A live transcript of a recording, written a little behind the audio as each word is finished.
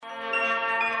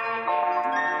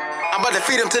I'm about to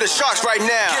feed them to the sharks right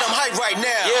now. Get them hype right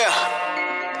now.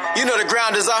 Yeah. You know the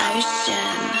ground is up.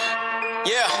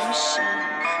 Yeah.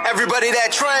 Everybody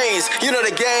that trains, you know the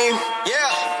game.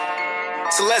 Yeah.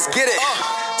 So let's get it.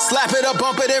 Slap it up,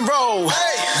 bump it, and roll.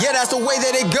 Hey. Yeah, that's the way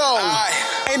that it goes.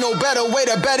 Ain't no better way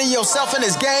to better yourself in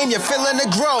this game. You're feeling the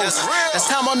growth. That's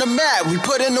time on the mat. We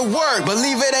put in the work.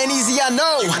 Believe it ain't easy, I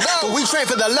know. But we train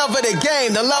for the love of the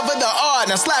game, the love of the art.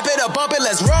 Now slap it up, bump it,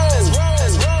 let's roll.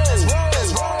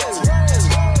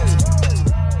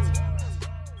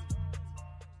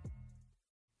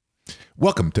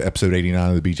 Welcome to episode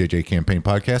 89 of the BJJ Campaign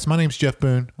Podcast. My name's Jeff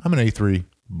Boone. I'm an A3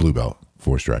 Blue Belt,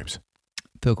 4 stripes.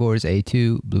 Phil Kors,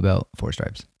 A2 Blue Belt, 4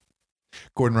 stripes.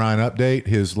 Gordon Ryan update.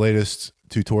 His latest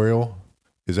tutorial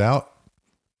is out.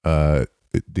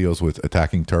 It deals with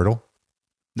attacking turtle.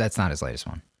 That's not his latest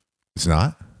one. It's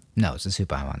not? No, it's the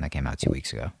Supine one that came out 2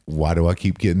 weeks ago. Why do I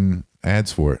keep getting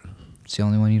ads for it? It's the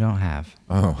only one you don't have.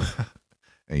 Oh,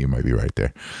 you might be right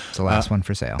there. It's the last one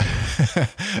for sale.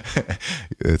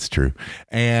 That's true.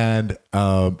 And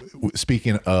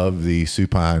speaking of the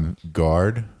supine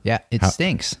guard. Yeah, it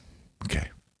stinks. Okay.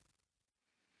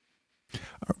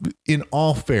 In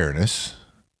all fairness,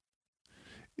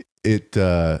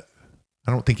 I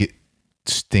don't think it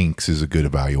stinks is a good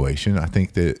evaluation. I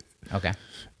think that okay.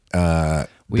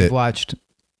 We've watched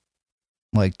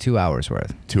like 2 hours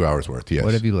worth. 2 hours worth, yes.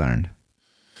 What have you learned?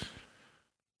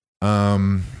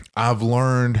 I've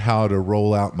learned how to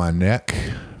roll out my neck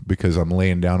because I'm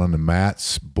laying down on the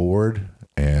mats board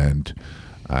and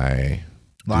a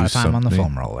lot of time on the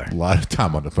foam roller. A lot of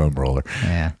time on the foam roller.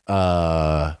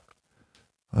 Yeah.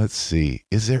 Let's see.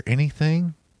 Is there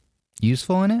anything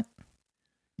useful in it?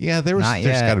 Yeah, there's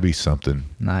got to be something.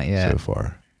 Not yet. So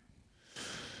far.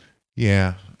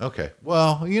 Yeah. Okay.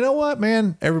 Well, you know what,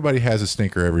 man? Everybody has a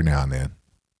stinker every now and then.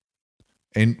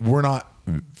 And we're not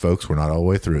all the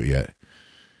way through it yet.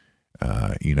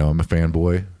 I'm a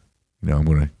fanboy. I'm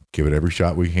going to give it every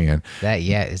shot we can. That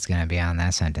yet is going to be on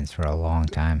that sentence for a long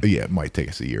time. Yeah, it might take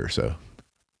us a year or so.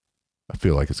 I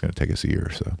feel like it's going to take us a year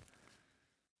or so.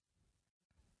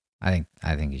 I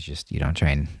think it's just you don't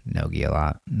train no-gi a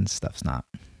lot and stuff's not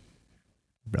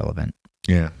relevant.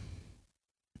 Yeah.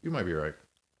 You might be right.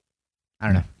 I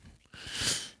don't know.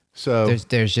 So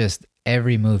there's just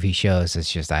every move he shows,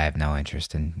 it's just I have no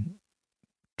interest in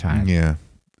trying. Yeah.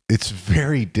 It's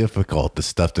very difficult, the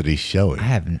stuff that he's showing.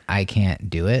 I can't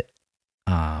do it.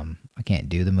 I can't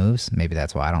do the moves. Maybe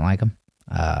that's why I don't like him.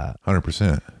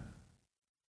 100%.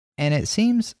 And it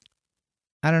seems,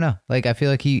 I don't know. Like, I feel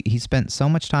like he spent so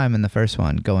much time in the first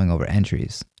one going over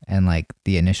entries and like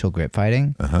the initial grip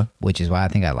fighting, which is why I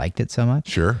think I liked it so much.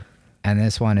 Sure. And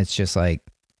this one, it's just like,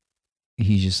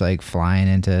 he's just like flying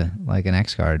into like an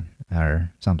X guard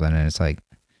or something. And it's like,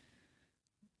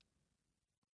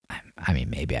 I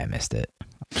mean, maybe I missed it.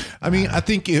 I mean, I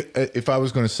think if I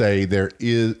was going to say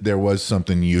there was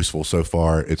something useful so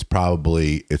far, it's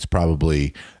probably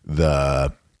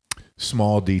the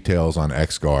small details on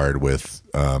X guard with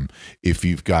if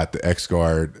you've got the X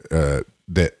guard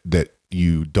that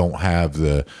you don't have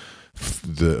the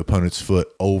opponent's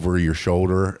foot over your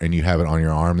shoulder and you have it on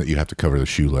your arm, that you have to cover the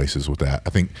shoelaces with that. I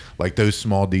think like those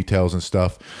small details and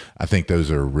stuff, I think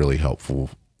those are really helpful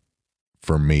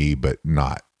for me, but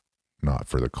not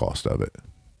for the cost of it.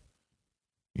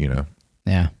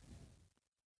 Yeah.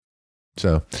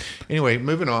 So anyway,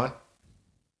 moving on.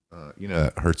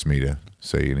 It hurts me to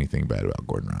say anything bad about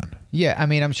Gordon Ryan. Yeah, I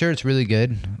mean, I'm sure it's really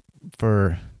good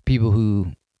for people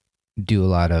who do a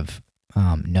lot of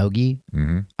no-gi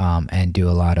and do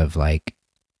a lot of like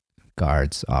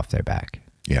guards off their back.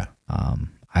 Yeah.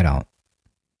 I don't.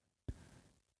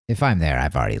 If I'm there,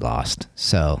 I've already lost.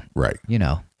 So, right.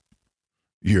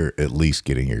 You're at least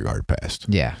getting your guard passed.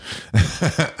 Yeah.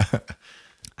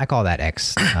 I call that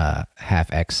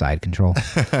half X side control.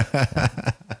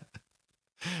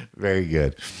 Very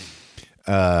good.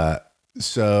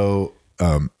 So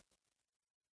our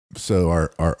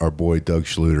boy Doug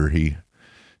Schluter, he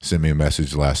sent me a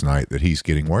message last night that he's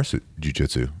getting worse at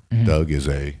jiu-jitsu. Mm-hmm. Doug is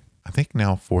I think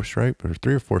now 4 stripe or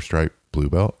 3 or 4 stripe blue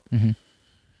belt. Mm-hmm.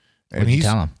 And he's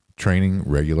training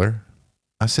regular.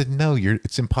 I said, no,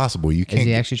 it's impossible. You can't. Is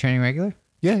he actually training regular?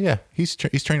 Yeah. He's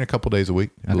training a couple days a week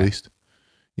at least.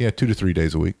 Yeah, 2 to 3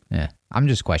 days a week. Yeah. I'm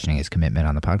just questioning his commitment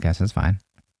on the podcast. That's fine.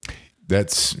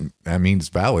 It's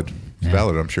valid. It's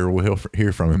valid. I'm sure we'll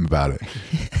hear from him about it.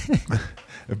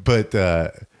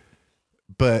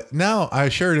 But now I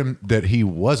assured him that he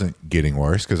wasn't getting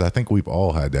worse, because I think we've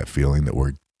all had that feeling that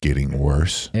we're getting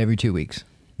worse. Every 2 weeks.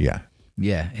 Yeah.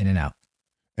 Yeah, in and out.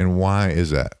 And why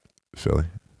is that, Philly?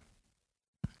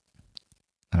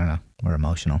 I don't know. We're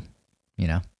emotional,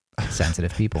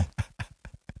 sensitive people.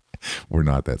 We're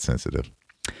not that sensitive.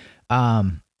 I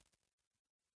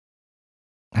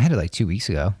had it like 2 weeks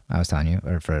ago. I was telling you,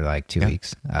 or for like 2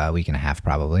 weeks, a week and a half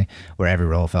probably, where every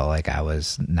role felt like I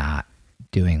was not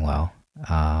doing well.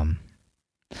 But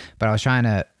I was trying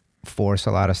to force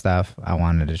a lot of stuff. I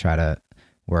wanted to try to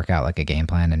work out like a game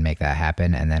plan and make that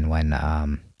happen. And then when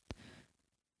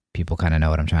people kind of know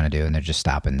what I'm trying to do and they're just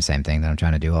stopping the same thing that I'm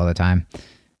trying to do all the time,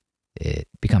 it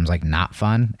becomes like not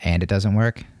fun and it doesn't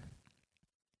work.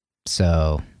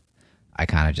 So I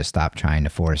kind of just stopped trying to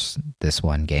force this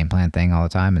one game plan thing all the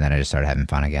time. And then I just started having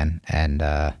fun again. And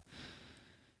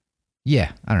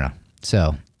yeah, I don't know.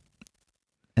 So,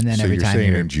 and then so every you're time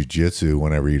saying in jiu-jitsu,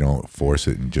 whenever you don't force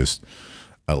it and just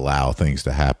allow things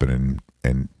to happen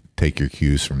and take your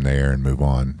cues from there and move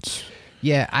on.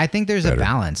 Yeah, I think there's a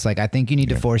balance. Like, I think you need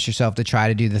to force yourself to try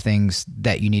to do the things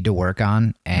that you need to work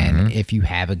on. And if you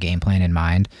have a game plan in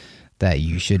mind, that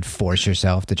you should force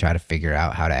yourself to try to figure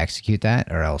out how to execute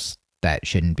that, or else that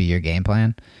shouldn't be your game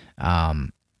plan.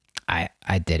 I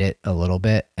did it a little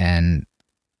bit, and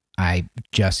I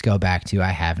just go back to I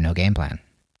have no game plan.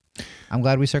 I'm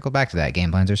glad we circled back to that.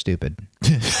 Game plans are stupid.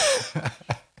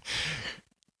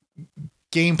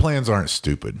 Game plans aren't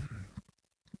stupid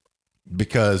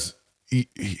because,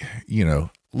 you know,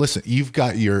 listen, you've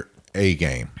got your A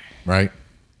game, right?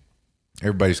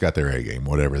 Everybody's got their A game,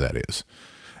 whatever that is.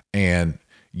 And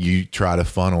you try to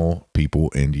funnel people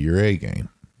into your A game.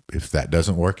 If that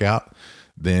doesn't work out,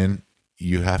 then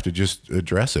you have to just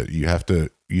address it.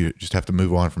 You just have to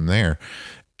move on from there.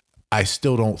 I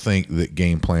still don't think that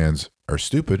game plans are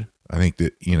stupid. I think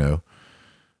that, you know,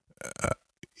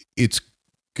 it's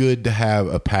good to have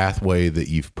a pathway that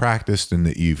you've practiced and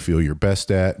that you feel you're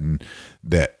best at and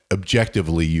that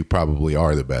objectively you probably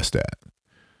are the best at.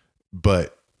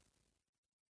 But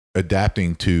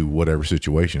adapting to whatever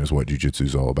situation is what jiu-jitsu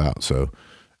is all about. So,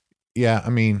 yeah, I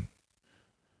mean,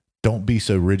 don't be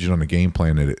so rigid on the game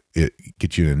plan that it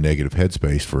gets you in a negative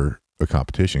headspace for a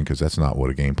competition, because that's not what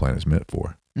a game plan is meant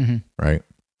for. Right?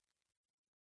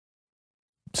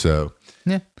 So,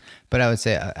 yeah. But I would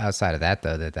say outside of that,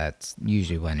 though, that's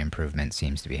usually when improvement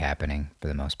seems to be happening for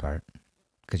the most part,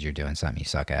 because you're doing something you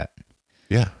suck at.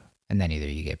 Yeah. And then either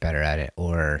you get better at it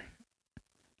or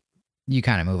you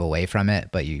kind of move away from it,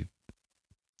 but you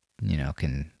know,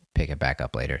 can pick it back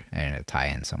up later and it'll tie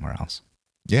in somewhere else.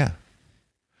 Yeah.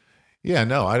 Yeah,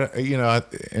 no,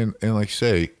 and like you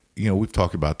say, you know, we've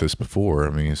talked about this before.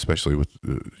 I mean, especially with,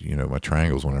 you know, my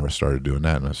triangles, whenever I started doing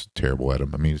that, and I was terrible at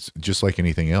them. I mean, it's just like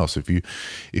anything else.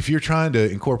 If you're trying to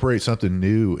incorporate something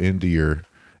new into your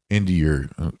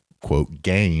quote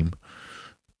game,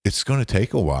 it's going to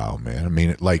take a while, man. I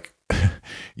mean, like,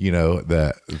 you know,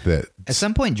 that at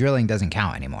some point drilling doesn't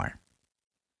count anymore.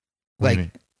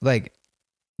 Like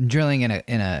drilling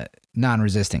in a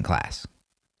non-resistant class.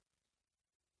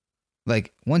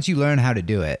 Like, once you learn how to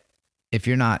do it, if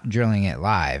you're not drilling it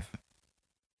live,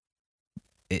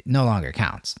 it no longer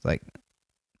counts. Like,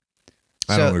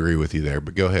 I don't agree with you there,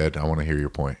 but go ahead. I want to hear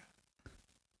your point.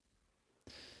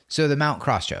 So the mount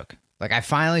cross choke, like, I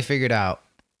finally figured out,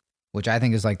 which I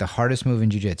think is like the hardest move in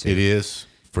jiu-jitsu. It is,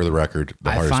 for the record,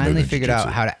 the hardest move in jiu-jitsu. I finally figured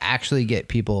out how to actually get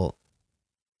people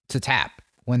to tap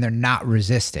when they're not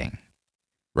resisting.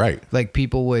 Right. Like,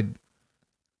 people would,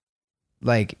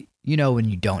 like, you know, when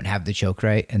you don't have the choke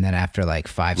right, and then after like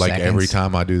 5 seconds. Like every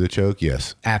time I do the choke,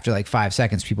 yes. After like 5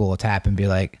 seconds, people will tap and be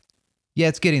like, yeah,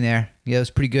 it's getting there. Yeah, it was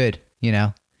pretty good, you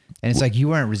know? And it's like, you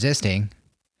weren't resisting,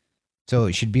 so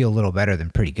it should be a little better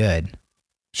than pretty good.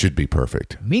 Should be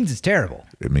perfect. It means it's terrible.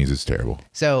 It means it's terrible.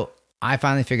 So I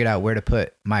finally figured out where to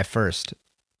put my first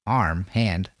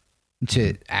hand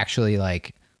to actually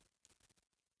like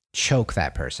choke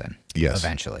that person. Yes.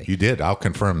 Eventually. You did. I'll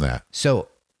confirm that. So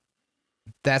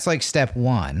that's like step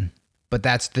one, but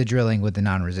that's the drilling with the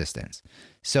non-resistance.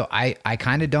 So I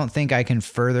kind of don't think I can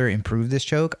further improve this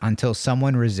choke until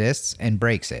someone resists and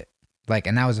breaks it. Like,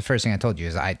 and that was the first thing I told you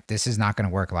is this is not going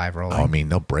to work live rolling. Oh, I mean,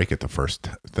 they'll break it the first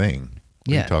thing.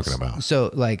 What are you talking about?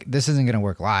 So like, this isn't going to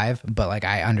work live, but like,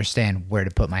 I understand where to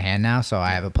put my hand now. So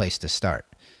I have a place to start.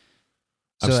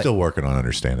 So I'm still working on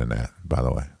understanding that, by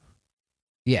the way.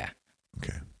 Yeah.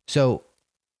 Okay. So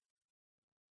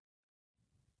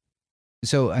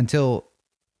until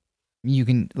you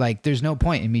can, like, there's no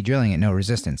point in me drilling at no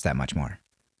resistance that much more.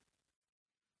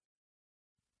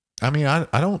 I mean, I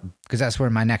don't... Because that's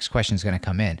where my next question is going to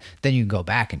come in. Then you can go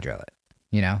back and drill it,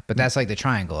 you know? But that's like the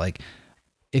triangle. Like,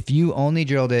 if you only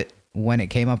drilled it when it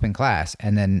came up in class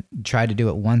and then tried to do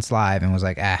it once live and was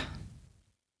like, yeah,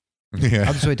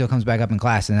 I'll just wait till it comes back up in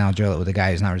class and then I'll drill it with a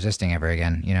guy who's not resisting ever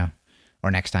again, you know?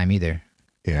 Or next time either.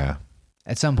 Yeah.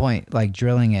 At some point, like,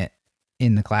 drilling it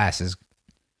in the class is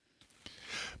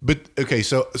But okay,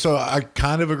 so I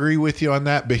kind of agree with you on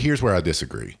that, but here's where I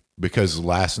disagree. Because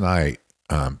last night,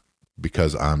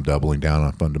 because I'm doubling down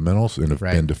on fundamentals and have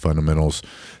been to fundamentals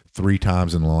 3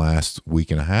 times in the last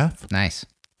week and a half. Nice.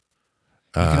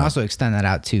 You can also extend that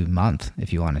out to month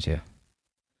if you wanted to.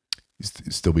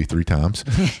 Still be 3 times.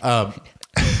 I'm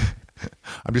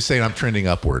just saying I'm trending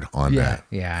upward on that.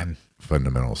 Yeah,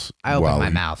 fundamentals. I opened my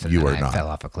mouth and then I fell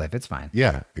off a cliff. It's fine.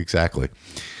 Yeah, exactly.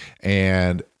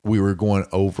 And we were going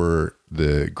over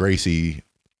the Gracie,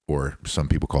 or some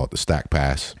people call it the stack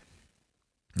pass,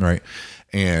 right?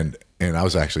 And I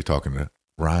was actually talking to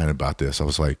Ryan about this. I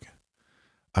was like,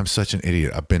 I'm such an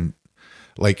idiot.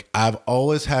 I've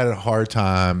always had a hard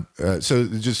time. So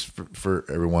just for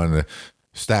everyone, the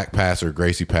stack pass or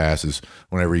Gracie pass is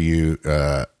whenever you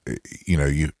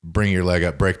bring your leg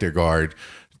up, break their guard,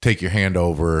 take your hand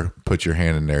over, put your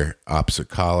hand in their opposite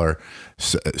collar,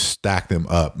 stack them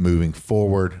up, moving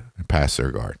forward and pass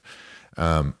their guard.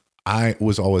 I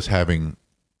was always having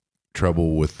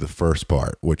trouble with the first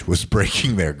part, which was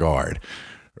breaking their guard.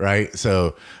 Right.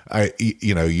 So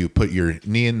you put your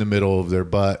knee in the middle of their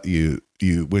butt, you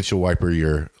windshield wiper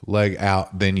your leg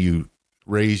out, then you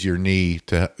raise your knee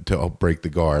to break the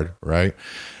guard. Right.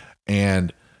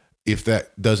 And if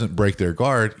that doesn't break their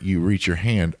guard, you reach your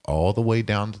hand all the way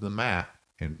down to the mat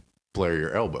and flare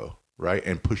your elbow, right?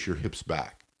 And push your hips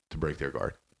back to break their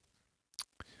guard.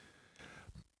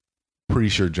 Pretty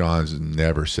sure John's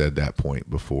never said that point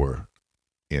before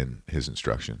in his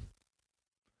instruction.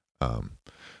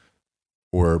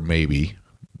 Or maybe,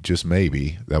 just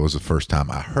maybe, that was the first time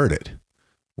I heard it,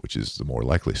 which is the more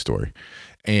likely story.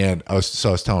 And I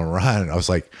was telling Ryan, I was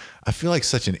like, I feel like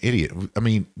such an idiot. I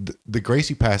mean, the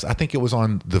Gracie pass, I think it was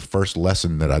on the first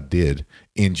lesson that I did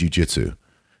in jiu-jitsu.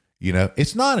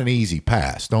 It's not an easy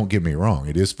pass. Don't get me wrong.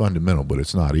 It is fundamental, but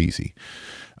it's not easy.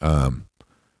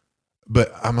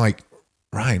 But I'm like,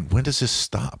 Ryan, when does this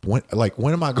stop? When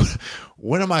am I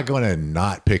going to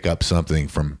not pick up something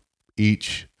from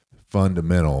each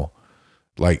fundamental,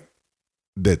 like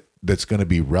that's going to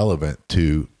be relevant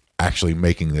to actually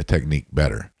making the technique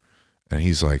better? And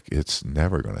he's like, it's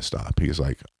never going to stop. He's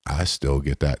like, I still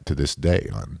get that to this day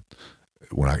and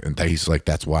he's like,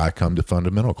 that's why I come to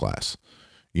fundamental class,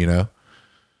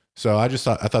 So I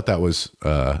thought that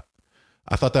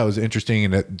was interesting,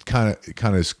 and it kind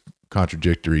of is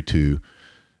contradictory to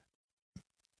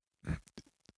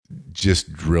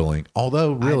just drilling.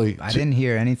 Although really, I didn't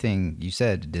hear anything you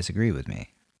said to disagree with me.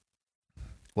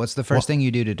 What's the first thing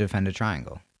you do to defend a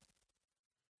triangle?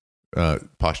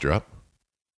 Posture up.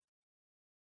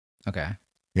 Okay.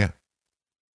 Yeah.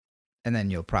 And then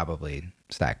you'll probably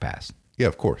stack pass. Yeah,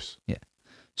 of course. Yeah.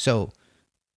 So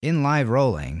in live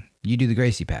rolling, you do the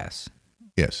Gracie pass.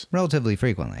 Yes. Relatively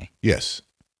frequently. Yes.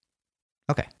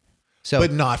 Okay. So,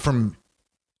 but not from.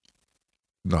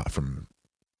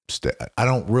 I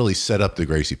don't really set up the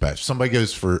Gracie pass. If somebody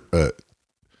goes for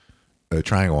a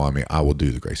triangle on me, I will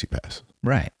do the Gracie pass.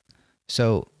 Right.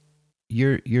 So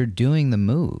you're doing the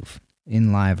move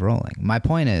in live rolling. My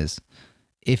point is,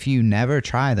 if you never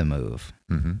try the move,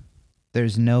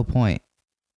 there's no point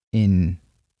in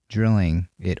drilling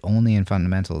it only in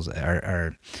fundamentals,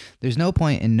 or there's no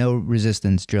point in no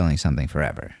resistance drilling something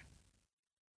forever.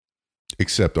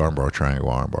 Except armbar, triangle,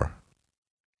 armbar.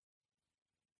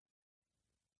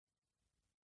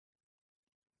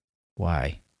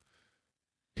 Why?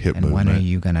 Hip and movement. When are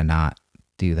you going to not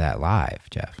do that live,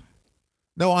 Jeff?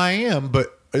 No, I am,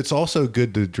 but it's also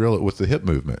good to drill it with the hip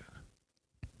movement.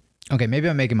 Okay, maybe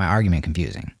I'm making my argument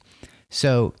confusing.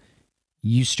 So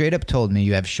you straight up told me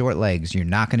you have short legs, you're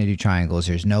not going to do triangles,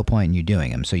 there's no point in you doing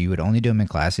them, so you would only do them in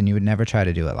class and you would never try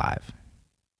to do it live.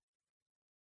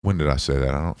 When did I say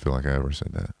that? I don't feel like I ever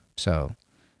said that. So,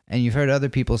 and you've heard other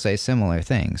people say similar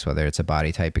things, whether it's a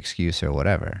body type excuse or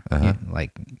whatever.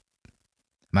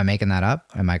 Am I making that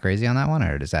up? Am I crazy on that one?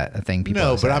 Or is that a thing people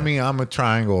No, say? but I mean, I'm a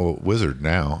triangle wizard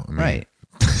now. Right.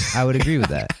 I would agree with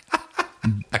that.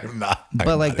 I'm not.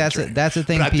 But like that's a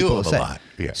thing people say. A lot.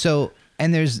 Yeah. So,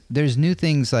 and there's new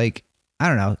things like, I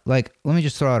don't know, like let me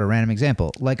just throw out a random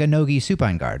example, like a no-gi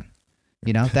supine guard.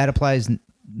 That applies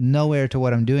nowhere to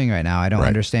what I'm doing right now. I don't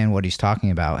understand what he's talking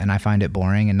about, and I find it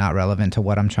boring and not relevant to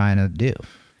what I'm trying to do.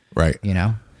 Right.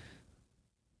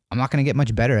 I'm not going to get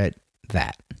much better at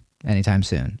that anytime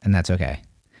soon, and that's okay.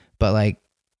 But like,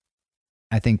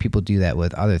 I think people do that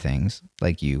with other things,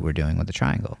 like you were doing with the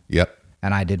triangle. Yep.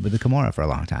 And I did with the Kimura for a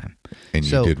long time. And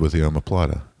you did with the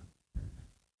omoplata.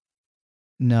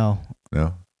 No.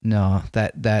 No? No,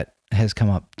 that has come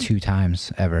up 2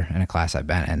 times ever in a class I've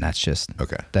been in. That's just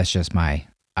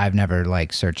I've never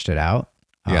like searched it out.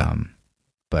 Yeah.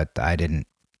 But I didn't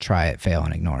try it, fail,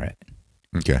 and ignore it.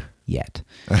 Okay. yet.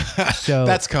 So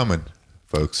That's coming,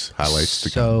 folks. Highlights to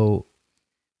come. So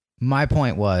my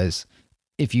point was,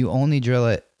 if you only drill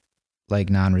it like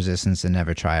non-resistance and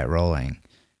never try it rolling,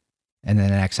 and then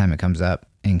the next time it comes up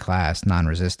in class,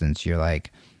 non-resistance, you're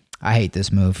like, I hate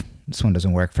this move. This one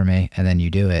doesn't work for me. And then you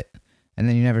do it, and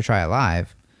then you never try it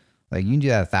live. Like, you can do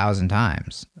that 1,000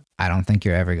 times. I don't think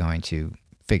you're ever going to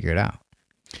figure it out.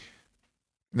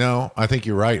 No, I think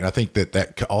you're right. And I think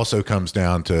that also comes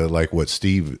down to like what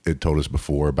Steve had told us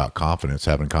before about confidence,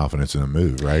 having confidence in a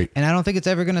move, right? And I don't think it's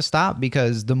ever going to stop,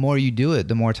 because the more you do it,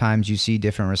 the more times you see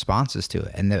different responses to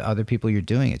it. And the other people you're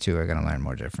doing it to are going to learn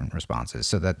more different responses,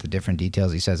 so that the different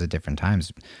details he says at different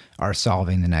times are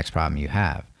solving the next problem you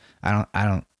have. I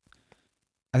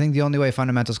think the only way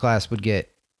fundamentals class would get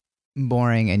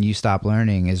boring and you stop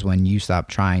learning is when you stop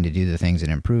trying to do the things and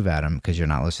improve at them, because you're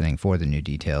not listening for the new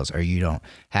details, or you don't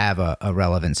have a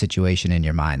relevant situation in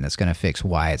your mind that's going to fix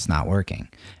why it's not working.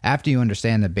 After you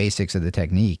understand the basics of the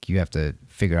technique, you have to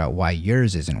figure out why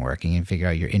yours isn't working and figure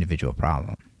out your individual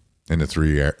problem. And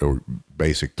the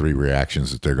basic three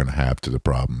reactions that they're going to have to the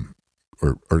problem,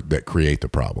 or that create the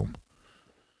problem.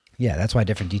 Yeah, that's why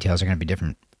different details are going to be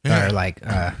different, Yeah. or like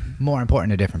more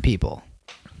important to different people.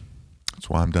 That's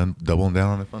why I'm doubling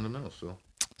down on the fundamentals, Phil.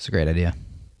 It's a great idea.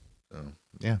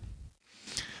 Yeah.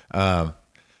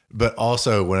 But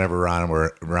also, whenever Ron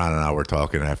and I were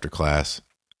talking after class,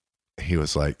 he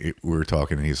was like, we were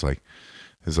talking, and he's like,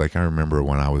 I remember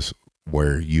when I was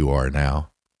where you are now,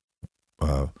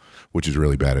 which is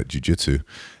really bad at jiu-jitsu.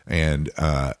 And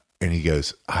he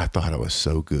goes, I thought I was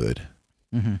so good.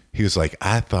 Mm-hmm. He was like,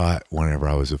 I thought whenever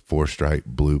I was a 4-stripe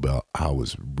blue belt, I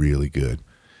was really good.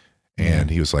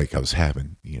 And he was like, I was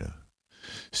having,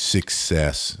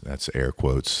 success, that's air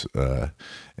quotes,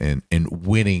 and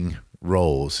winning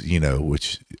roles,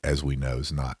 which, as we know,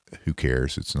 is not, who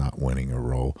cares? It's not winning a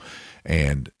role.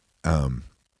 And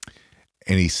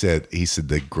he said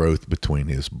the growth between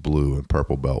his blue and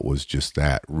purple belt was just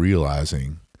that,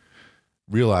 realizing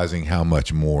how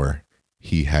much more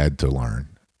he had to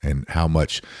learn, and how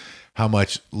much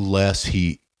less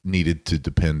he needed to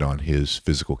depend on his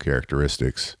physical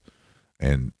characteristics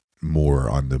and more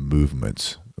on the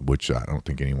movements, which I don't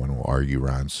think anyone will argue.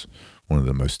 Ron's one of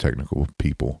the most technical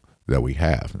people that we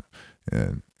have,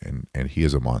 and he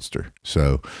is a monster.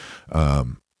 So I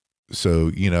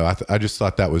just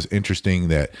thought that was interesting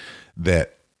that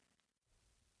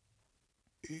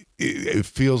it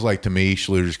feels like to me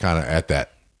Schluter's kind of at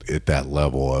that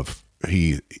level of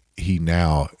he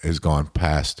now has gone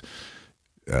past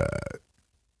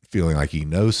feeling like he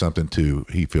knows something to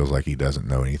he feels like he doesn't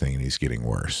know anything, and he's getting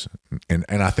worse. And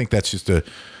I think that's just I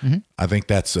think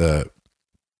that's an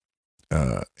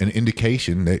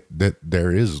indication that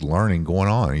there is learning going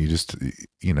on. You just,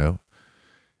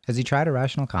 Has he tried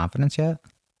irrational confidence yet?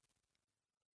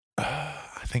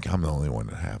 I think I'm the only one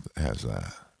that has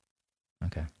that.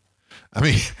 Okay. I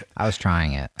mean, I was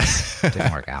trying it. It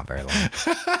didn't work out very long.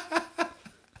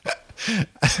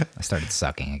 I started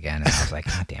sucking again, and I was like,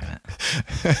 God damn it.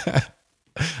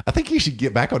 I think you should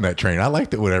get back on that train. I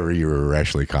liked it whenever you were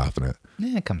irrationally confident.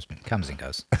 Yeah, it comes and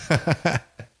goes.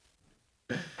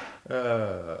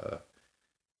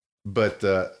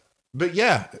 But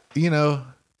yeah,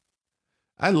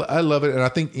 I love it. And I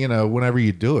think, whenever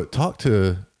you do it, talk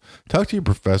to your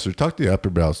professor, talk to the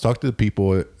upper belts, talk to the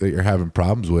people that you're having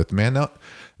problems with, man.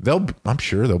 I'm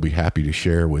sure they'll be happy to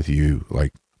share with you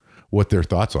like what their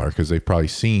thoughts are, because they've probably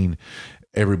seen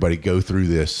everybody go through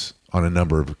this on a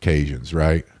number of occasions,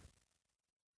 right?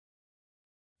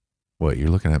 What, you're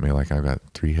looking at me like I've got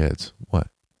 3 heads. What?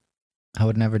 I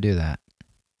would never do that.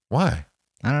 Why?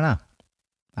 I don't know.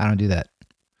 I don't do that.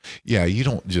 Yeah, you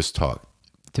don't just talk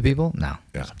to people. No,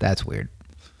 yeah, that's weird.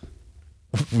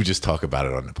 We just talk about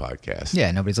it on the podcast.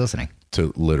 Yeah, nobody's listening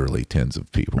to literally tens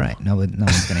of people. Right? No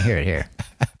one's gonna hear it here.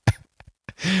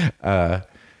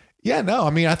 Yeah, no. I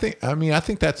mean, I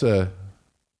think that's a.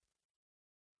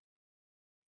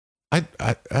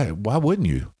 Why wouldn't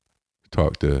you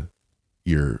talk to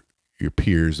your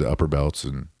peers, the upper belts,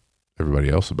 and everybody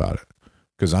else about it?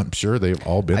 Because I'm sure they've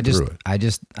all been through it. I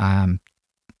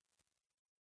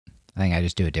think I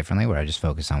just do it differently, where I just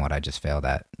focus on what I just failed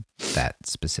at that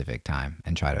specific time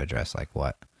and try to address like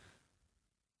what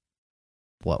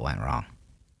went wrong.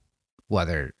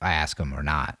 Whether I ask them or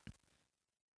not,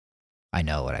 I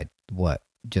know what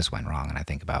just went wrong, and I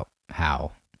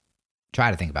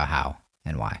try to think about how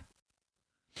and why.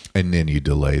 And then you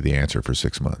delay the answer for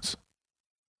 6 months.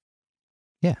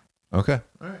 Yeah. Okay.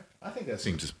 All right. I think that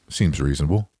seems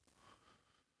reasonable.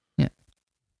 Yeah.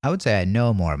 I would say I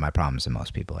know more of my problems than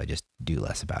most people. I just do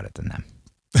less about it than them.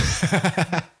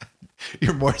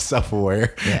 You're more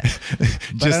self-aware. Yeah. But I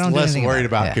Just don't do less anything worried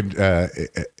about about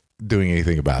doing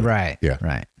anything about it. Right. Yeah.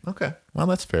 Right. Okay. Well,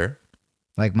 that's fair.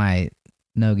 Like my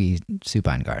Nogi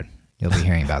supine guard. You'll be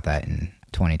hearing about that in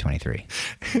 2023.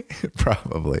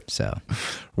 Probably. So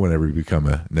Whenever you become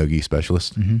a no-gi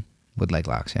specialist. with leg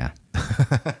locks, yeah.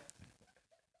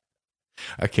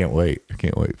 I can't wait.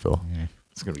 Phil. Yeah.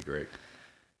 It's going to be great.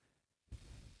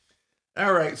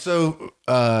 All right. So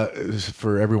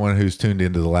for everyone who's tuned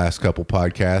into the last couple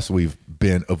podcasts, we've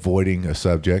been avoiding a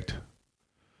subject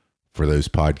for those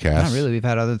podcasts. Not really. We've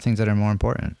had other things that are more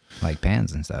important, like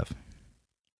pans and stuff.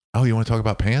 Oh, you want to talk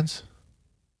about pans?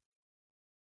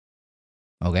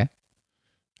 Okay.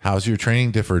 How's your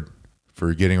training differed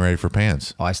for getting ready for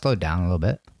pans? Oh, I slowed down a little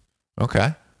bit.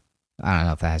 Okay. I don't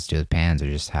know if that has to do with pans or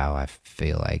just how I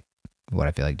feel like, what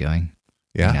I feel like doing.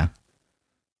 Yeah. You know?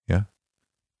 Yeah.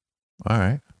 All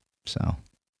right. So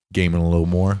Gaming a little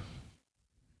more.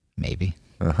 maybe.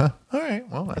 Uh-huh. All right.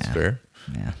 Well, that's fair.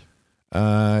 Yeah.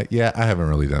 Yeah, I haven't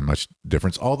really done much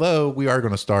difference. Although we are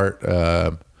going to start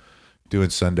doing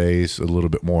Sundays, a little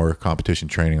bit more competition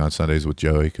training on Sundays with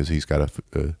Joey because he's got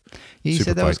a You super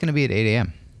said that fight. was going to be at 8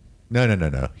 a.m.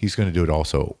 No. He's going to do it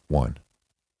also at 1.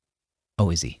 Oh,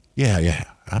 is he? Yeah.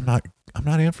 I'm not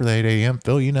in for the 8 a.m.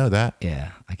 Phil, you know that.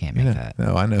 Yeah, I can't make that.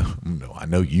 No, I know. No, I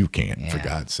know you can't. For Yeah.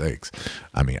 God's sakes.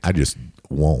 I mean, I just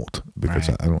won't because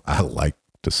Right. I like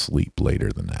to sleep later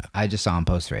than that. I just saw him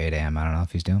post for 8 a.m. I don't know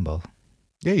if he's doing both.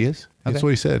 Yeah, he is. That's Okay. what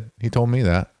he said. He told me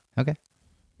that. Okay.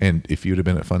 And if you'd have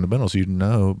been at Fundamentals, you'd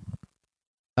know.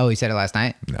 Oh, he said it last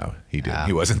night? No, he didn't. Oh.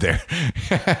 He wasn't there.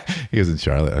 He was in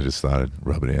Charlotte. I just thought I'd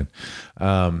rub it in.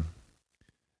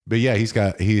 But yeah, he's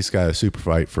got a super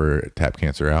fight for tap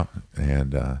cancer out,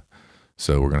 and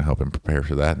so we're going to help him prepare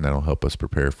for that, and that'll help us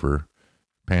prepare for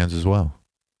pans as well.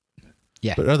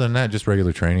 Yeah. But other than that, just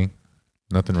regular training.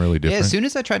 Nothing really Yeah, different. as soon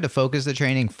as I tried to focus the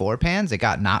training for pans, it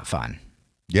got not fun.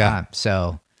 Yeah.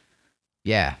 So,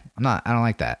 yeah, I don't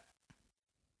like that.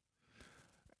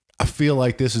 I feel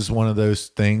like this is one of those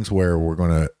things where we're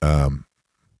going to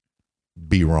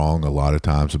be wrong a lot of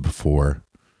times before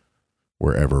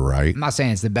we're ever right. I'm not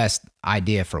saying it's the best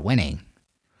idea for winning.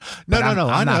 No, but I know.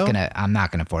 I'm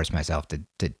not gonna force myself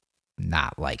to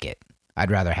not like it. I'd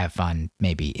rather have fun,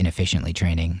 maybe inefficiently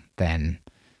training than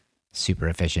super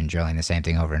efficient drilling the same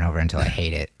thing over and over until I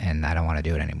hate it and I don't want to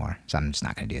do it anymore. So I'm just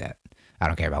not gonna do that. I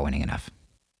don't care about winning enough.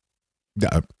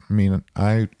 I mean,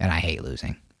 And I hate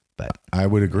losing. But I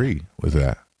would agree with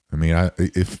that. I mean,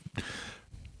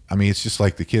 it's just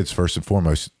like the kids. First and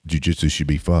foremost, jiu-jitsu should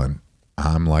be fun.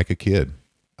 I'm like a kid.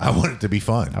 I want it to be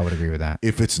fun. I would agree with that.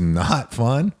 If it's not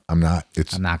fun, I'm not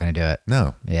gonna do it.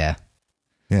 No. Yeah.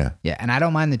 Yeah. Yeah, and I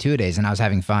don't mind the 2-a-days, and I was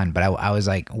having fun, but I was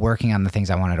like working on the things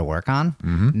I wanted to work on,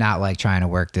 not like trying to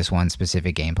work this one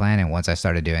specific game plan. And once I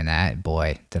started doing that,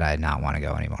 boy, did I not want to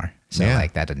go anymore. So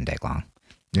like that didn't take long.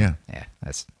 Yeah. Yeah,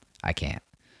 I can't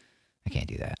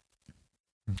do that.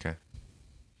 Okay.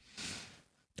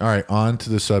 All right, on to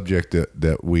the subject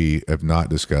that we have not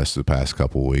discussed the past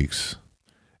couple of weeks,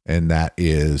 and that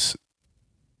is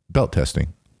belt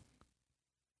testing.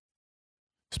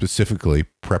 Specifically,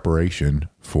 preparation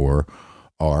for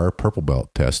our purple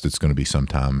belt test. It's going to be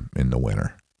sometime in the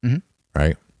winter,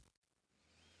 right?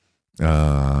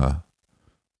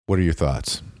 What are your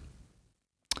thoughts?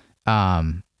 I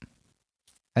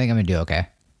think I'm gonna do okay.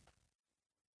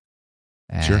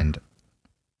 And Sure.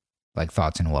 like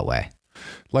thoughts in what way?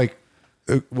 Like,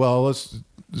 well, let's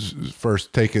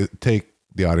first take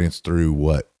the audience through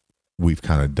what we've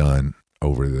kind of done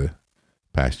over the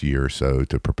past year or so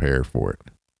to prepare for it.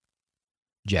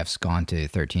 Jeff's gone to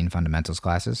 13 fundamentals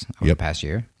classes over the past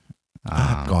year.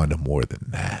 I've gone to more than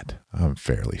that. I'm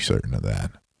fairly certain of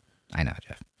that. I know,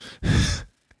 Jeff.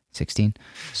 16.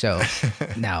 So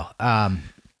no.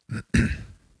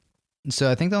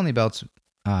 So I think the only belts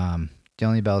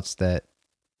that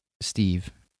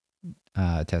Steve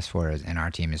tests for is in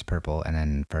our team is purple, and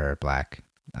then for black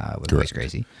with Voice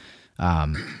Crazy.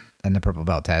 And the purple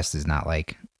belt test is not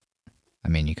like, I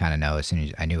mean, you kind of know as soon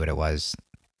as I knew what it was,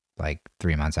 like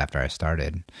 3 months after I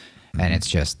started, and it's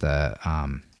just the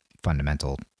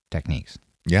fundamental techniques.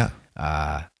 Yeah.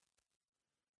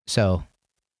 So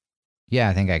yeah,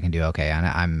 I think I can do okay. And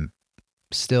I'm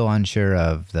still unsure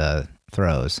of the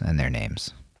throws and their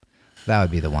names. That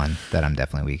would be the one that I'm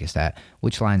definitely weakest at,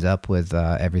 which lines up with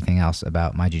everything else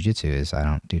about my jiu-jitsu is I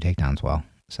don't do takedowns well.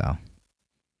 So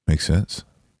Makes sense.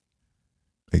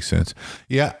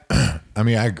 Yeah. I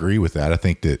mean, I agree with that. I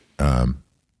think that,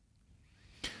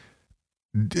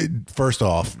 first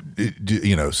off,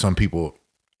 some people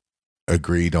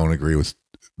don't agree with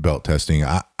belt testing.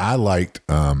 I liked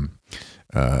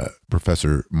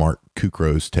Professor Mark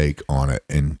Kukro's take on it,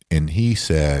 and he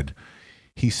said,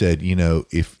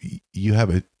 if you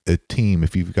have a team,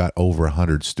 if you've got over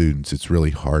 100 students, it's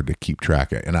really hard to keep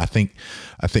track of. And I think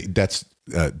that's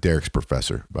Derek's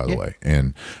professor, by the way,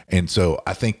 and so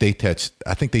I think they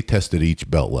tested each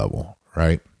belt level,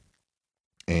 right?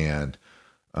 And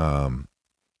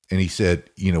he said,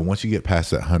 once you get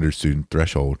past that 100 student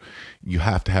threshold, you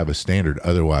have to have a standard,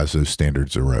 otherwise those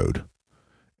standards erode.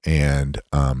 And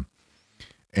I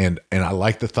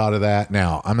like the thought of that.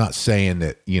 Now, I'm not saying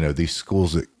that, these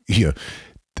schools that,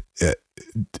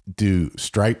 do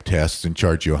stripe tests and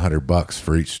charge you $100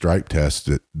 for each stripe test,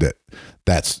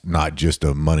 that's not just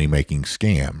a money-making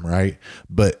scam, right?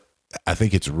 But I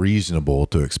think it's reasonable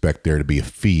to expect there to be a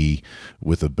fee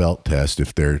with a belt test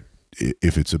if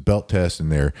it's a belt test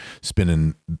and they're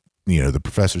spending, the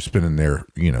professor's spending their,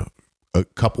 a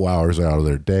couple hours out of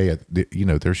their day,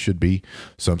 there should be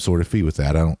some sort of fee with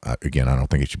that. I don't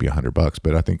think it should be $100,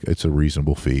 but I think it's a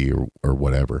reasonable fee or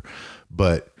whatever.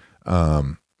 But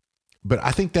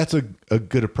I think that's a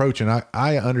good approach. And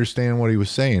I understand what he was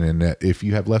saying, and that if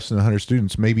you have less than 100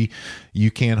 students, maybe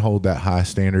you can hold that high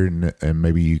standard, and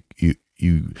maybe you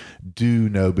do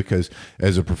know, because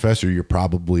as a professor, you're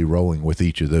probably rolling with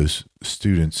each of those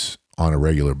students on a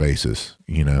regular basis,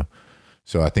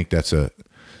 So I think that's a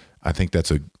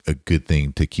good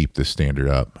thing to keep the standard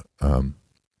up.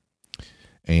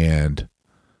 And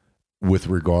with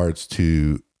regards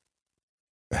to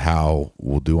how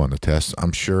we'll do on the tests,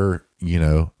 I'm sure,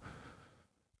 they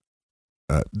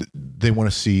want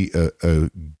to see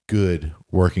a good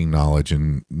working knowledge,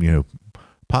 and,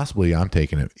 possibly I'm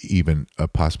taking it even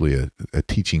possibly a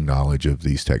teaching knowledge of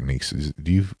these techniques.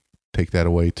 Do you take that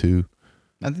away too?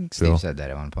 I think Phil? Steve said that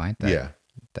at one point. That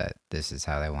this is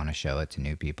how they want to show it to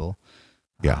new people.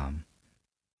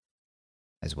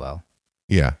 As well.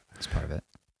 Yeah. It's part of it.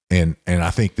 And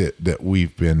I think that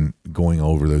we've been going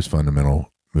over those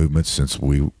fundamental movements since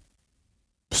we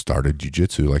started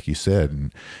jiu-jitsu, like you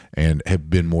said, and have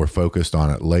been more focused on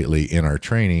it lately in our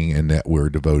training, and that we're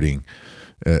devoting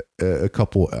a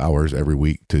couple hours every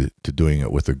week to doing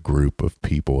it with a group of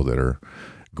people that are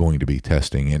going to be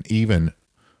testing, and even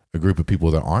a group of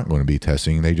people that aren't going to be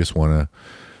testing. They just want to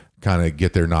kind of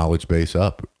get their knowledge base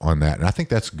up on that. And I think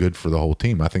that's good for the whole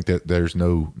team. I think that there's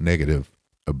no negative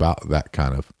about that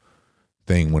kind of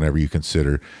thing whenever you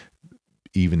consider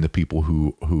even the people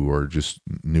who are just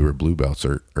newer blue belts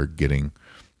are getting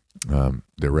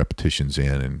their repetitions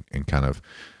in and kind of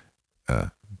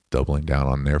doubling down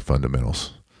on their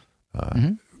fundamentals,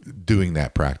 doing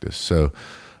that practice. So,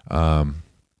 I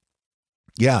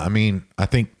mean, I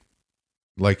think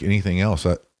like anything else,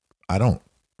 I don't.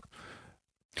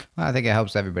 Well, I think it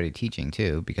helps everybody teaching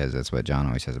too, because that's what John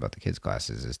always says about the kids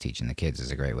classes, is teaching the kids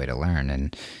is a great way to learn.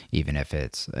 And even if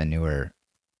it's a newer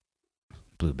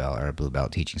blue belt or a blue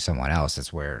belt teaching someone else,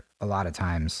 it's where a lot of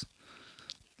times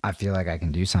I feel like I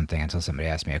can do something until somebody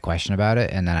asks me a question about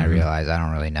it, and then I realize I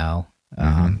don't really know.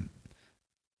 I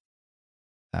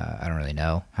don't really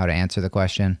know how to answer the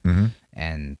question,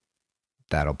 and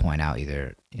that'll point out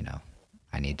either,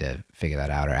 I need to figure that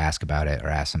out or ask about it or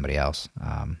ask somebody else.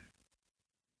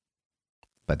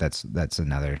 But that's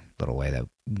another little way that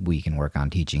we can work on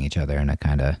teaching each other in a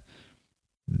kind of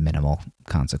minimal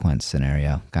consequence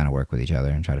scenario, kind of work with each other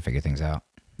and try to figure things out.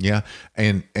 Yeah.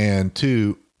 And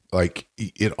two, like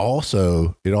it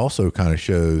also kind of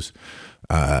shows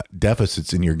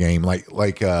deficits in your game. Like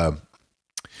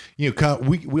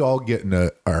we all get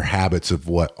into our habits of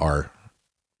what our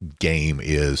game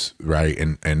is, right?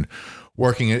 And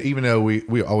working it, even though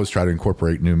we always try to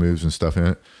incorporate new moves and stuff in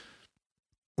it.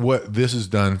 What this has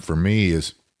done for me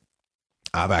is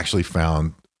I've actually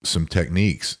found some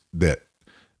techniques that,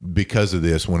 because of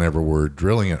this, whenever we're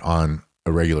drilling it on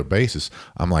a regular basis,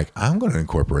 I'm like, I'm going to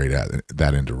incorporate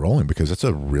that into rolling, because that's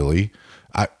a really,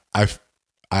 I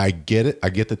get it. I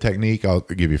get the technique. I'll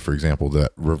give you, for example, the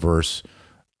reverse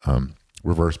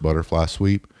butterfly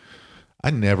sweep. I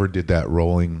never did that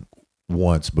rolling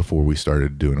once before we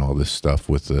started doing all this stuff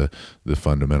with the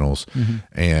fundamentals.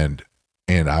 And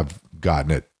I've gotten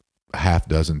it a half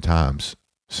dozen times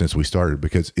since we started,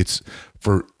 because it's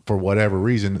for whatever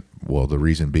reason. Well, the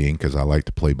reason being because I like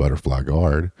to play butterfly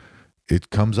guard. It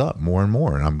comes up more and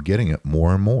more, and I'm getting it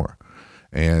more and more.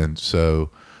 And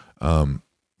so, I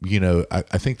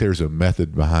think there's a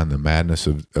method behind the madness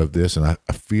of this. And I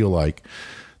feel like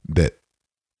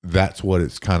that's what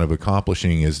it's kind of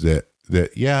accomplishing, is that,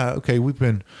 yeah, okay, we've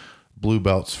been blue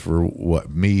belts for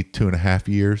me 2.5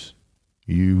 years,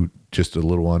 you just a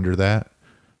little under that.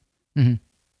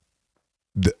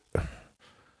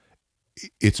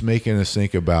 It's making us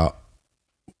think about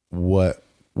what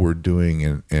we're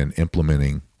doing and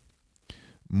implementing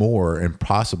more and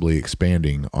possibly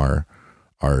expanding our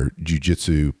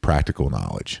jiu-jitsu practical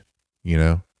knowledge, you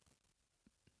know?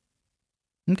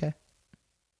 Okay.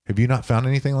 Have you not found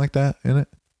anything like that in it?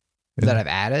 That I've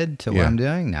added to what I'm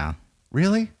doing? No.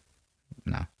 Really?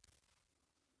 No.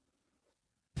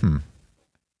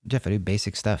 Jeff, I do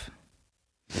basic stuff.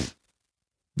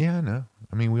 Yeah, I know.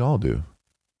 I mean, we all do.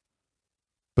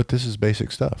 But this is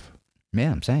basic stuff.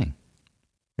 Yeah, I'm saying.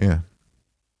 Yeah.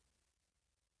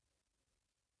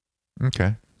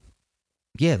 Okay.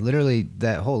 Yeah, literally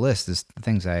that whole list is the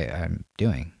things I'm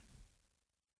doing.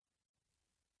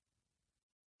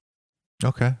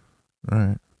 Okay. All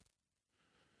right.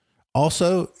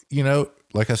 Also, you know,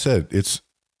 like I said, it's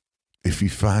if you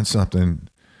find something,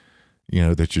 you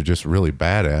know, that you're just really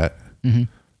bad at,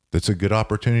 that's a good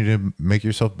opportunity to make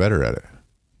yourself better at it.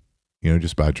 You know,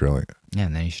 just by drilling it. Yeah,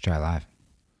 and then you should try live.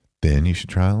 Then you should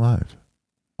try it live.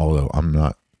 Although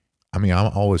I'll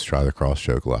always try the cross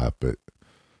choke live, but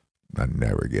I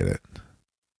never get it.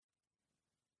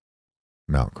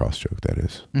 Mount cross choke, that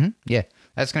is. Yeah,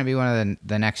 that's going to be one of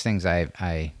the next things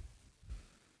I'm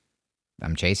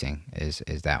chasing is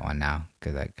that one now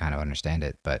because I kind of understand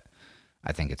it. But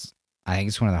I think it's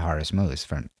one of the hardest moves,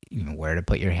 from even where to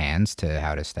put your hands to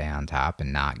how to stay on top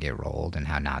and not get rolled, and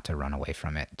how not to run away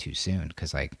from it too soon.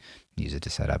 Because like use it to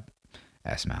set up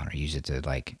S mount, or use it to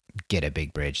like get a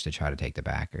big bridge to try to take the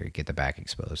back or get the back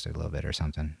exposed a little bit or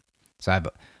something. So I've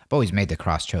always made the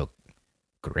cross choke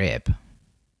grip.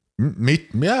 Me,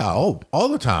 yeah, all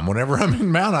the time. Whenever I'm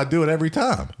in mount, I do it every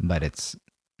time. But it's,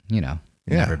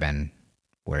 never been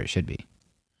where it should be.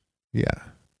 Yeah.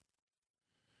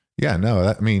 Yeah,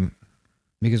 no, I mean...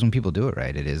 Because when people do it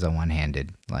right, it is a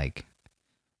one-handed, like,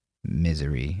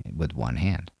 misery with one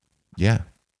hand. Yeah.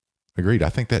 Agreed. I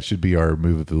think that should be our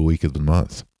move of the week of the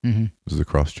month. This is the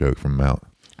cross choke from mount.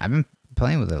 I've been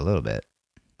playing with it a little bit.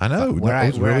 I know. Where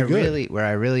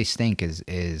I really stink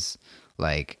is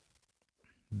like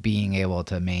being able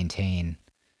to maintain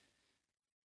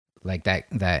like that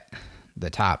the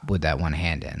top with that one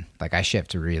hand in. Like I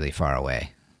shift really far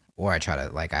away, or I try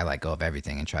to I let go of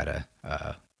everything and try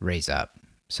to raise up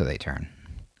so they turn.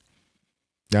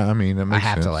 Yeah, I mean that makes I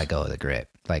have sense. to let go of the grip.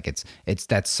 Like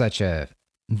that's such a.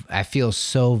 I feel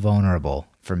so vulnerable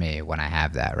for me when I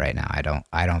have that right now. I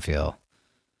don't feel.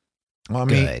 Well, I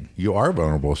mean, good. You are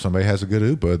vulnerable. If somebody has a good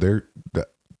UPA,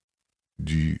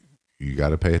 you got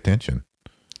to pay attention.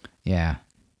 Yeah.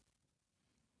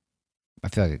 I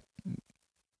feel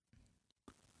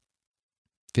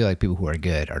like people who are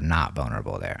good are not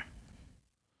vulnerable there.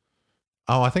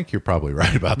 Oh, I think you're probably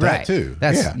right about that too.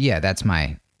 That's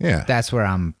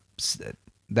where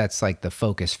that's like the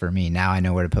focus for me. Now I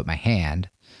know where to put my hand.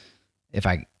 It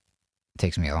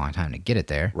takes me a long time to get it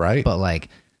there. Right. But like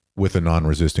with a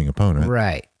non-resisting opponent.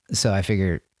 Right. So I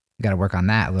figure got to work on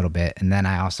that a little bit. And then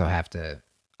I also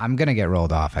I'm going to get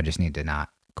rolled off. I just need to not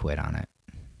quit on it.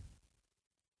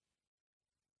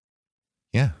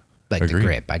 Yeah. Like agreed. the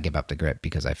grip. I give up the grip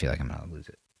because I feel like I'm going to lose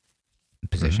it.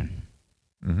 Position.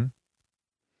 Mm-hmm.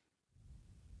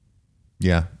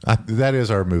 Yeah. That is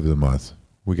our move of the month.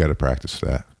 We got to practice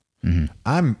that.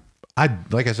 Mm-hmm.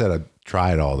 Like I said, I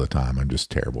try it all the time. I'm just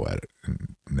terrible at it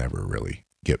and never really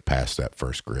get past that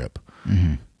first grip,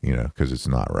 because it's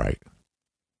not right.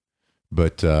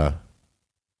 But how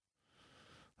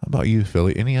about you,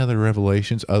 Philly? Any other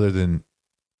revelations other than,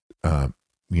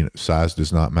 size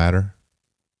does not matter?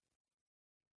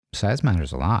 Size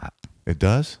matters a lot. It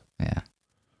does? Yeah.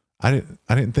 I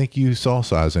didn't think you saw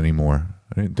size anymore.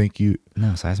 I didn't think you.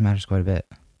 No, size matters quite a bit.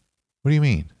 What do you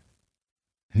mean?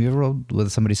 Have you ever rolled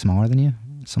with somebody smaller than you?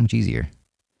 It's so much easier.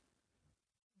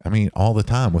 I mean, all the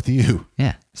time with you.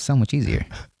 Yeah, so much easier.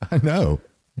 I know.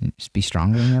 Just be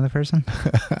stronger than the other person.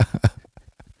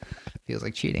 Feels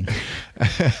like cheating.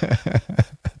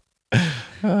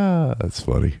 That's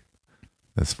funny.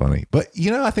 That's funny. But,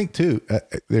 I think too,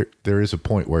 there is a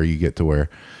point where you get to where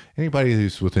anybody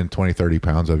who's within 20, 30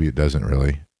 pounds of you, it doesn't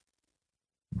really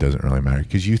matter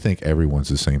because you think everyone's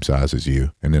the same size as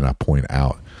you. And then I point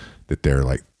out that they're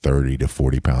like 30 to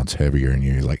 40 pounds heavier. And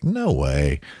you're like, no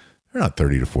way. They're not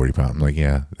 30 to 40 pounds. I'm like,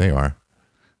 yeah, they are.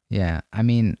 Yeah. I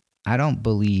mean, I can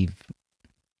believe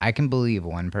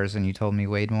one person you told me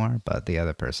weighed more, but the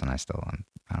other person I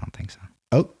don't think so.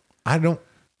 Oh, I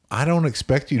don't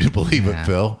expect you to believe it,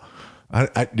 Phil.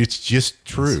 It's just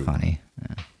true. It's funny.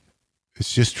 Yeah.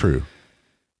 It's just true.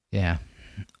 Yeah.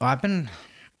 Well, I'm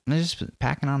just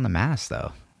packing on the mass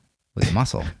though with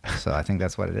muscle. So I think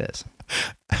that's what it is.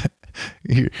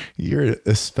 You're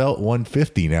a svelte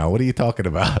 150 now. What are you talking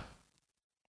about?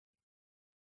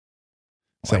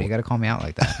 Why do you got to call me out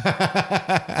like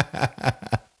that?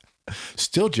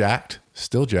 Still jacked.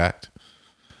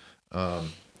 But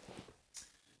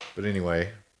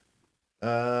anyway,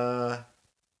 what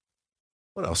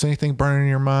else? Anything burning in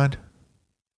your mind?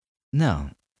 No,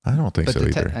 I don't think but so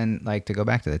either. And like to go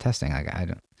back to the testing, like I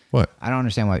don't. What? I don't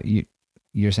understand why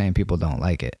you're saying people don't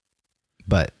like it,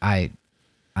 but I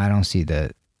don't see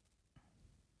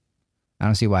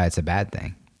why it's a bad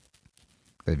thing.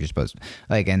 If you're supposed to,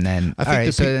 like, and then all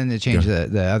right. So then to change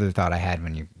the other thought I had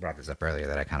when you brought this up earlier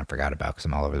that I kind of forgot about because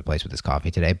I'm all over the place with this coffee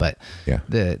today. But yeah,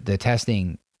 the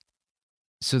testing.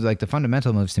 So like the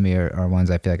fundamental moves to me are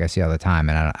ones I feel like I see all the time,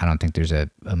 and I don't think there's a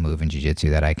move in jiu-jitsu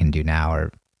that I can do now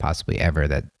or possibly ever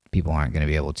that people aren't going to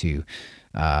be able to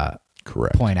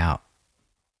correct, point out.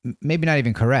 Maybe not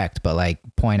even correct, but like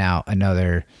point out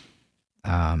another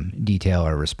detail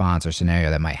or response or scenario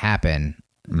that might happen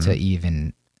to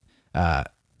even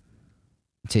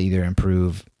to either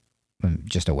improve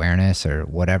just awareness or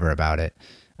whatever about it.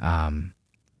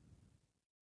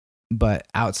 But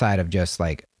outside of just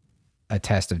like a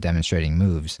test of demonstrating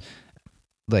moves,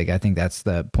 like I think that's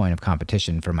the point of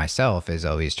competition for myself, is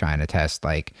always trying to test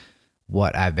like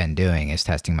what I've been doing is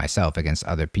testing myself against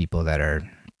other people that are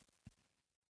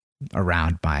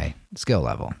around my skill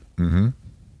level. Mm-hmm.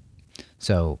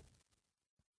 So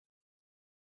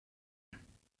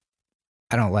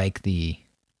I don't really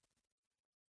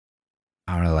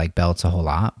like belts a whole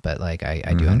lot, but like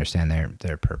I do understand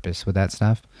their purpose with that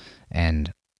stuff.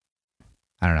 And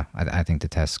I don't know. I think the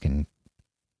tests can,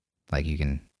 like, you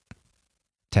can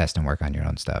test and work on your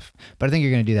own stuff, but I think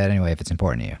you're going to do that anyway if it's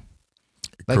important to you.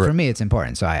 Like for me, it's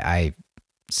important. So I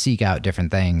seek out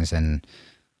different things, and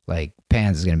like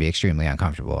pans is going to be extremely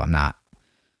uncomfortable. I'm not,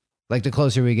 like, the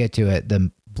closer we get to it,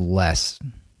 the less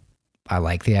I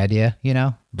like the idea, you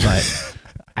know, but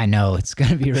I know it's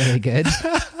going to be really good.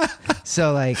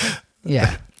 So like,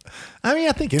 yeah. I mean,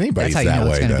 I think anybody's that's how you know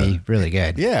that it's way. going to be really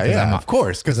good. Yeah, of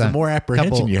course. Because the more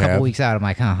apprehension you have. A couple weeks out, I'm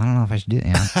like, I don't know if I should do it.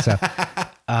 You know? So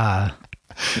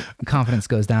confidence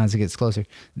goes down as it gets closer.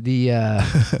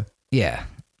 Yeah.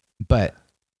 But,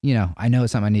 you know, I know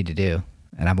it's something I need to do,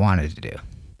 and I've wanted to do.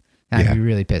 And I'd be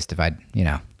really pissed if I,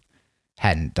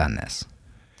 hadn't done this.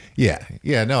 Yeah.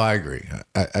 No, I agree.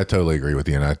 I totally agree with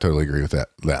you, and I totally agree with that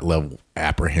level of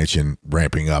apprehension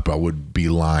ramping up. I would be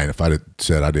lying if I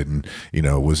said I didn't,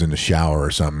 was in the shower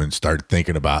or something and started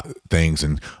thinking about things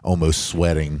and almost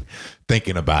sweating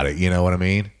thinking about it. You know what I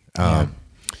mean? Yeah.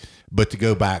 But to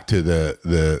go back to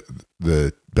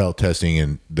the belt testing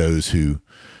and those who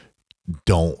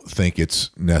don't think it's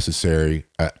necessary,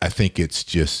 I think it's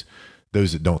just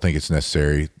those that don't think it's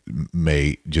necessary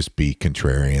may just be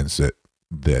contrarians that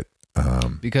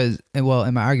because, well,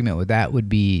 and my argument with that would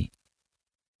be,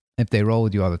 if they roll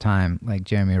with you all the time, like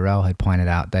Jeremy Orell had pointed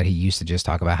out that he used to just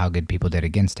talk about how good people did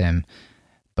against him,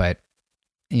 but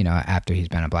after he's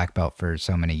been a black belt for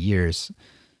so many years,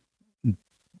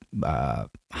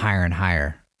 higher and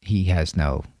higher, he has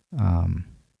no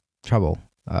trouble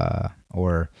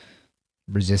or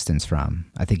resistance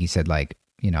from. I think he said, like,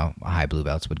 high blue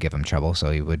belts would give him trouble,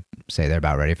 so he would say they're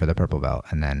about ready for the purple belt,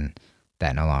 and then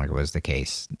that no longer was the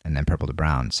case, and then purple to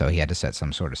brown. So he had to set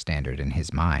some sort of standard in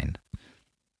his mind.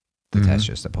 The test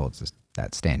just upholds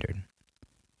that standard.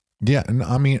 Yeah, and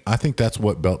I mean, I think that's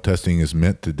what belt testing is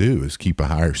meant to do, is keep a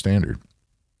higher standard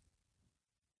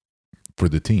for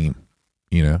the team,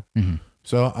 Mm-hmm.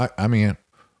 So I mean,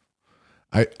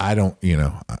 I don't,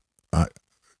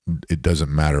 it doesn't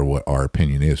matter what our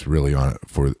opinion is really on it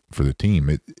for the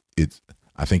team.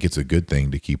 I think it's a good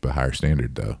thing to keep a higher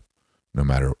standard, though, no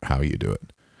matter how you do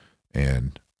it.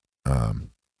 And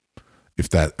if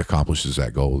that accomplishes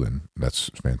that goal, then that's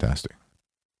fantastic.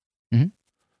 Mm-hmm.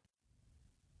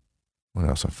 What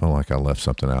else? I felt like I left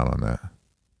something out on that.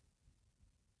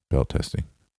 Belt testing.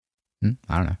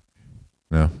 I don't know.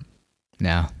 No?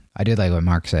 No. I did like what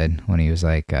Mark said when he was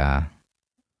like, what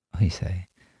did he say?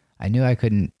 I knew I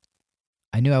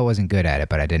wasn't good at it,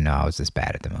 but I didn't know I was this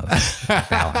bad at the move.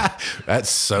 That one. That's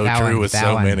so true with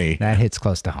so many. That hits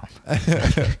close to home.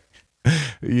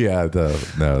 Yeah,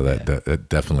 that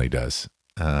definitely does.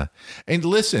 And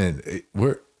listen,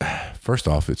 first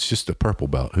off, it's just a purple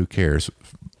belt. Who cares?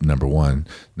 Number one.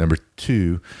 Number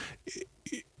two,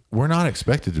 we're not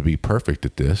expected to be perfect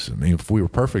at this. I mean, if we were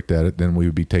perfect at it, then we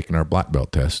would be taking our black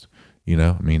belt test.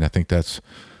 I mean, I think that's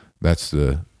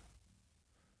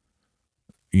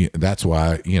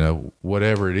why,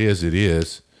 whatever it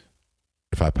is.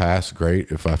 If I pass,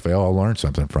 great. If I fail, I'll learn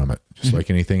something from it, just like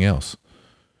anything else,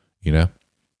 Yeah.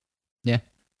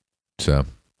 So,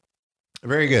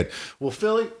 very good. Well,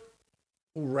 Philly,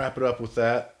 we'll wrap it up with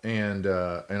that. And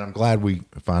I'm glad we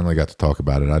finally got to talk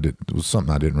about it. It was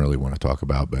something I didn't really want to talk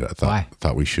about, but I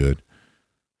thought we should.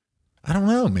 I don't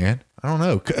know, man. I don't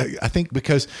know. I think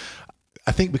because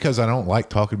I don't like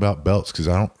talking about belts because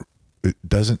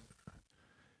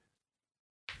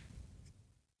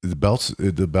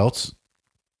the belts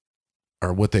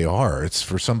are what they are. It's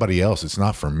for somebody else. It's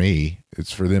not for me.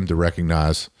 It's for them to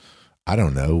recognize, I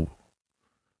don't know,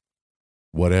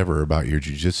 whatever about your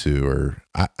jiu-jitsu, or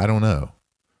I don't know.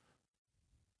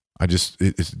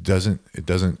 It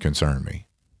doesn't concern me,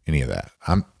 any of that.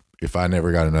 If I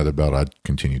never got another belt, I'd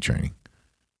continue training.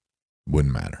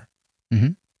 Wouldn't matter.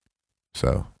 Mm-hmm.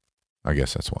 So I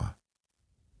guess that's why.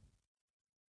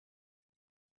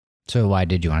 So why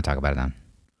did you want to talk about it then?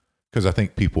 Because I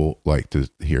think people like to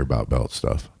hear about belt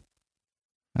stuff.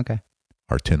 Okay.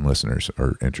 Our 10 listeners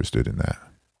are interested in that.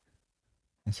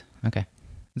 Okay.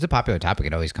 It's a popular topic.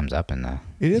 It always comes up in the...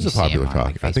 It is a popular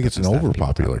topic. I think it's an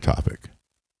over-popular topic.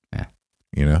 Yeah.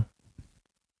 You know?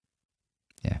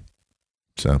 Yeah.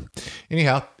 So,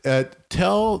 anyhow,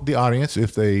 tell the audience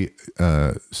if they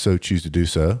choose to do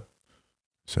so,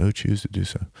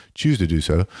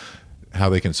 how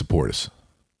they can support us.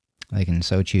 They can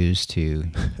choose to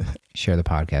share the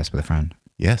podcast with a friend.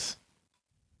 Yes.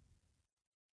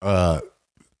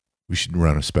 We should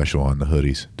run a special on the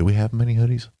hoodies. Do we have many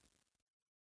hoodies?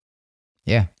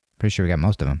 Yeah. Pretty sure we got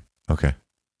most of them. Okay.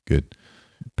 Good.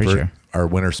 Pretty sure. Our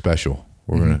winter special.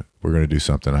 We're gonna do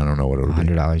something. I don't know what it'll be.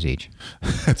 $100 each.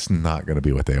 That's not gonna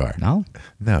be what they are. No?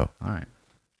 No. All right.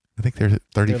 I think they're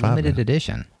 35. They're limited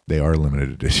edition. They are limited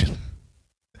edition.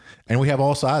 And we have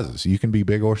all sizes. You can be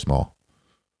big or small.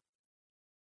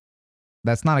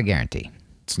 That's not a guarantee.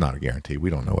 It's not a guarantee. We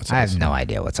don't know what size. I have no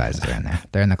idea what sizes are in there.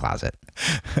 They're in the closet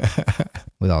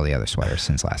with all the other sweaters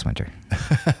since last winter.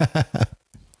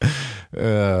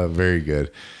 Very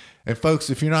good. And folks,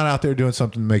 if you're not out there doing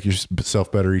something to make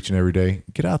yourself better each and every day,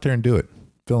 get out there and do it.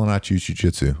 Phil and I choose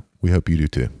jiu-jitsu. We hope you do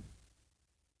too.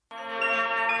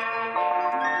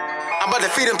 I'm about to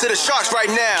feed them to the sharks right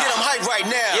now. Get them hype right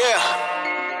now.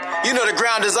 Yeah. You know the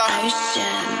ground is our ocean.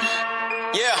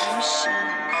 Yeah.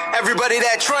 Everybody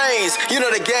that trains, you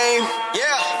know the game.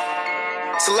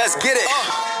 Yeah. So let's get it.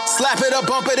 Slap it up,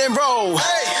 bump it and roll.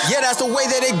 Hey. Yeah, that's the way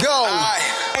that it goes.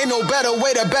 Ain't no better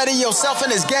way to better yourself in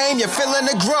this game. You're feeling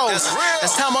the growth.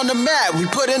 That's time on the mat. We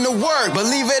put in the work.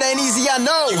 Believe it ain't easy, I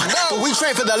know. But we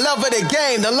train for the love of the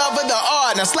game, the love of the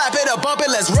art. Now slap it up, bump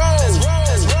it, let's roll.